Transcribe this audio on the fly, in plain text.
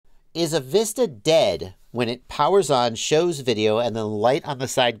Is a Vista dead when it powers on, shows video, and the light on the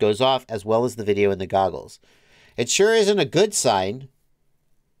side goes off as well as the video in the goggles? It sure isn't a good sign.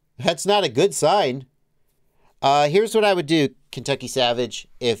 That's not a good sign. Here's what I would do, Kentucky Savage,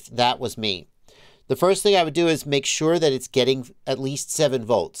 if that was me. The first thing I would do is make sure that it's getting at least 7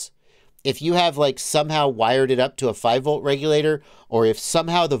 volts. If you have like somehow wired it up to a 5-volt regulator, or if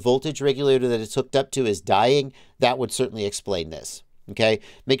somehow the voltage regulator that it's hooked up to is dying, that would certainly explain this. Okay,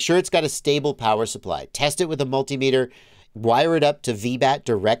 make sure it's got a stable power supply. Test it with a multimeter. Wire it up to VBAT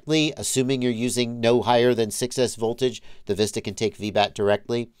directly, assuming you're using no higher than 6S voltage. The Vista can take VBAT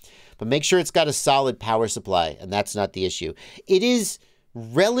directly. But make sure it's got a solid power supply, and that's not the issue. It is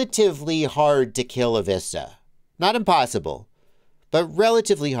relatively hard to kill a Vista. Not impossible, but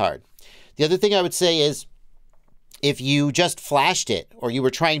relatively hard. The other thing I would say is if you just flashed it, or you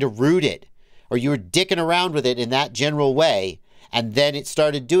were trying to root it, or you were dicking around with it in that general way, and then it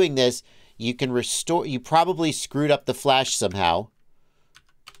started doing this, you can restore. You probably screwed up the flash somehow.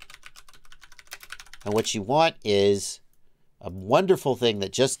 And what you want is a wonderful thing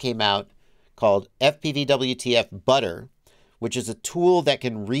that just came out called FPV WTF Butter, which is a tool that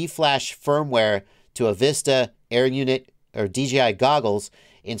can reflash firmware to a Vista, Air Unit, or DJI goggles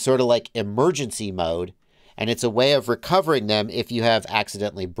in sort of like emergency mode. And it's a way of recovering them if you have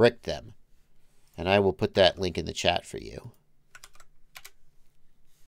accidentally bricked them. And I will put that link in the chat for you.